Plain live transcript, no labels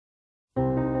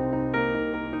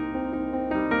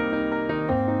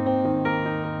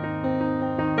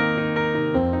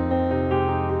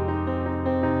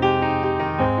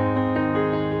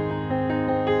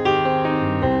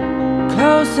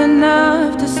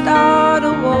enough to start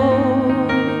a war.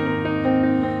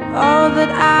 All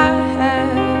that I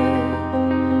have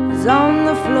is on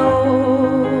the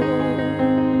floor.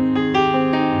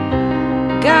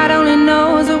 God only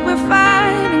knows what we're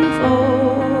fighting for.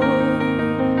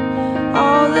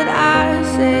 All that I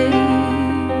say,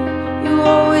 you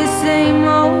always say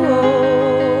more.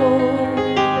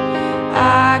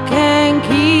 I can't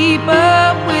keep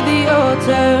up with your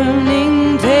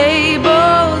turning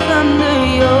tables under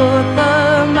your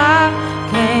thumb. I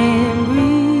can't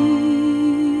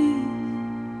breathe,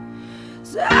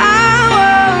 so I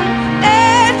won't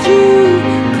let you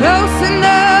close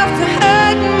enough to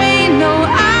hurt me. No,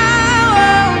 I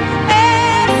won't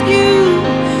ask you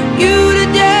to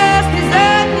just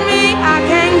desert me. I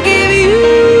can't give you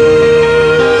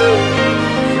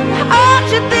all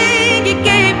you think you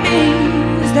gave me.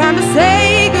 It's time to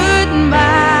say goodbye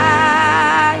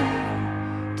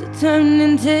to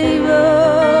turning tables,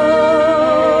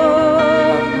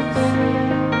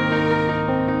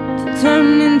 to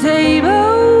turning tables.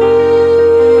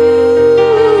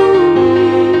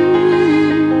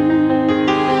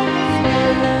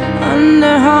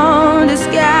 Under haunted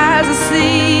skies I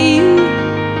see you.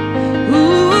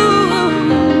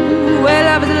 Ooh, where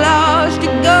love is lost,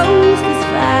 your ghost is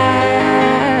found.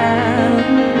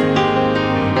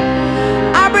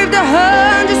 I braved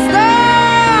 100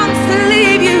 storms to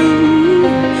leave you.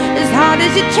 As hard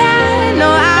as you try, no,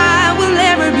 I will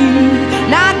never be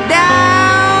knocked down.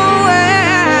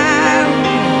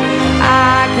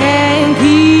 I can't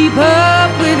keep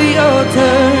up with your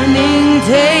turning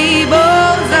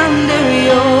tables under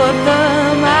your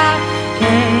thumb. I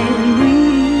can't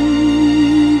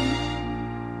breathe,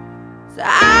 so I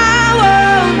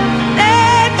won't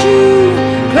let you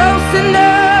close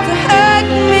enough to hurt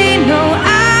me. No,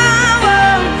 I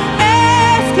won't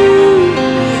ask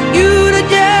you to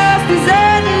just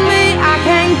desert me. I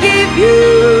can't give you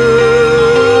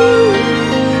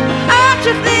all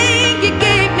you think you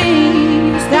gave me.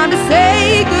 It's time to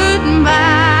say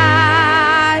goodbye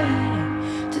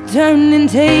to turning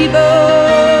tables,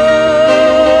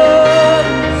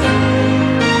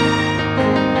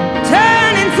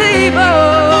 turning tables.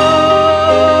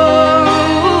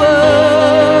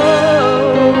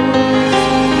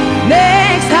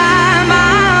 Next time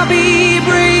I'll be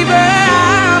braver,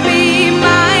 I'll be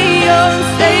my own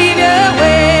savior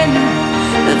when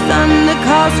the thunder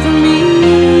calls for me.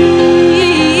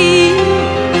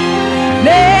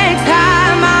 Next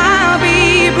time I'll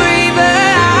be braver,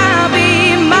 I'll be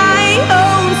my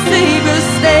own savior,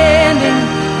 standing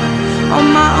on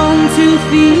my own 2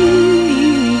 feet.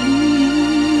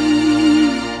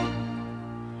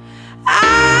 I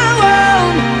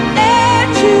won't let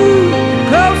you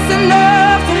close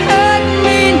enough to hurt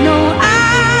me. No, I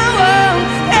won't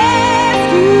ask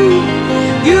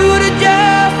you to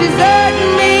just desert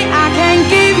me. I can't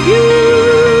give you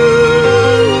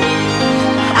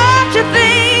all you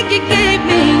think you gave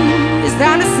me. It's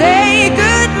time to say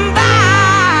goodbye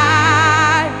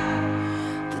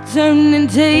to turning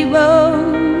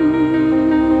tables,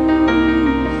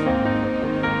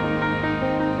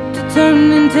 to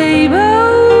turning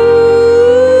tables,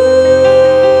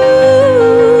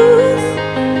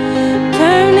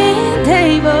 turning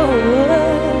tables,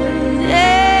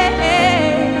 yeah.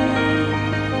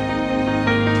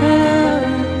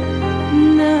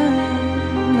 No,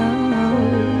 no, no.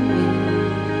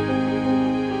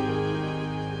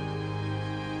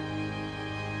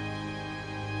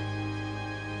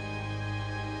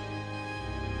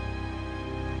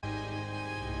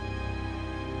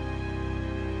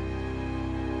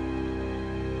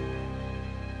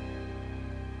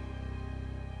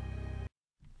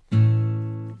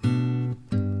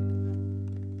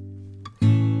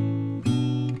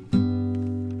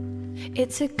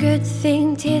 It's a good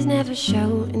thing tears never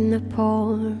show in the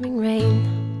pouring rain,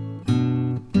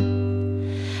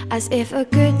 as if a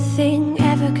good thing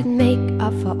ever could make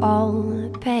up for all the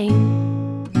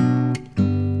pain.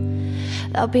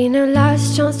 There'll be no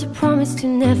last chance to promise to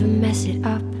never mess it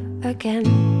up again.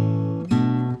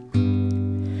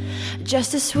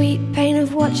 Just the sweet pain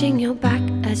of watching your back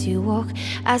as you walk,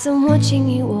 as I'm watching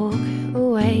you walk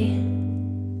away.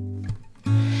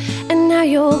 And now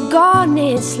you're gone,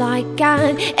 it's like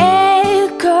an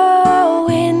echo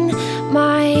in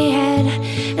my head,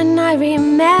 and I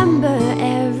remember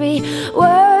every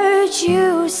word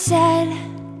you said.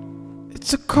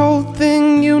 It's a cold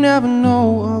thing, you never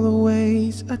know all the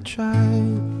ways I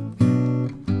tried.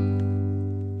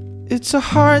 It's a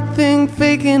hard thing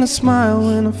faking a smile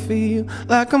when I feel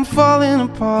like I'm falling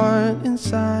apart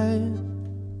inside.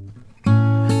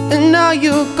 And now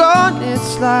you're gone,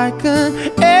 it's like an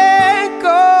echo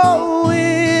echo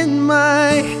in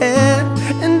my head,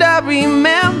 and I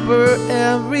remember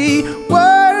every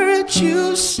word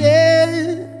you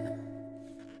said.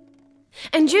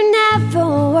 And you never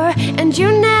were, and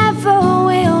you never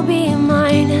will be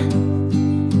mine.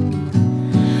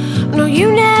 No,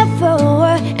 you never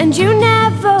were, and you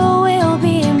never will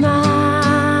be mine.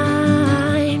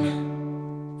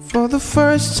 For the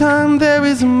first time there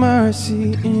is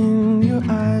mercy in your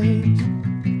eyes,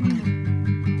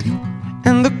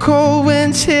 and the cold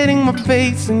wind's hitting my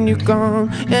face, and you're gone,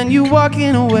 and you're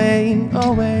walking away,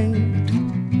 away.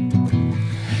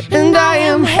 And I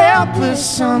am helpless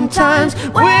sometimes,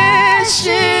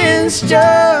 wishing's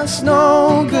just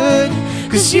no good,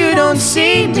 'cause you don't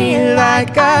see me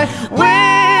like I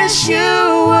wish you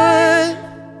would.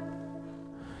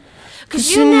 'Cause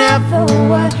you never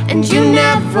were, and you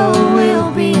never will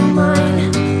be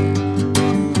mine.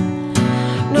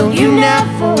 No, you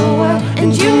never were,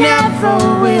 and you never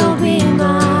will be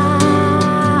mine.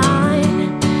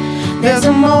 There's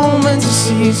a moment to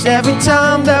seize every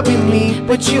time that we meet,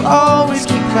 but you always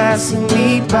keep passing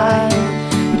me by.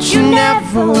 But you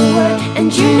never were, and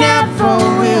you never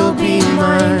will be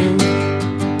mine.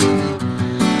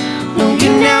 No,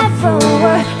 you never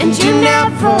were, and you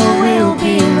never will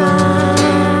be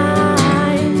mine.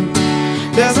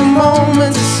 There's a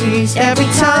moment to seize every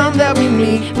time that we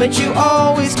meet, but you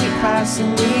always keep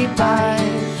passing me by.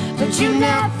 But you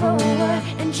never were,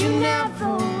 and you never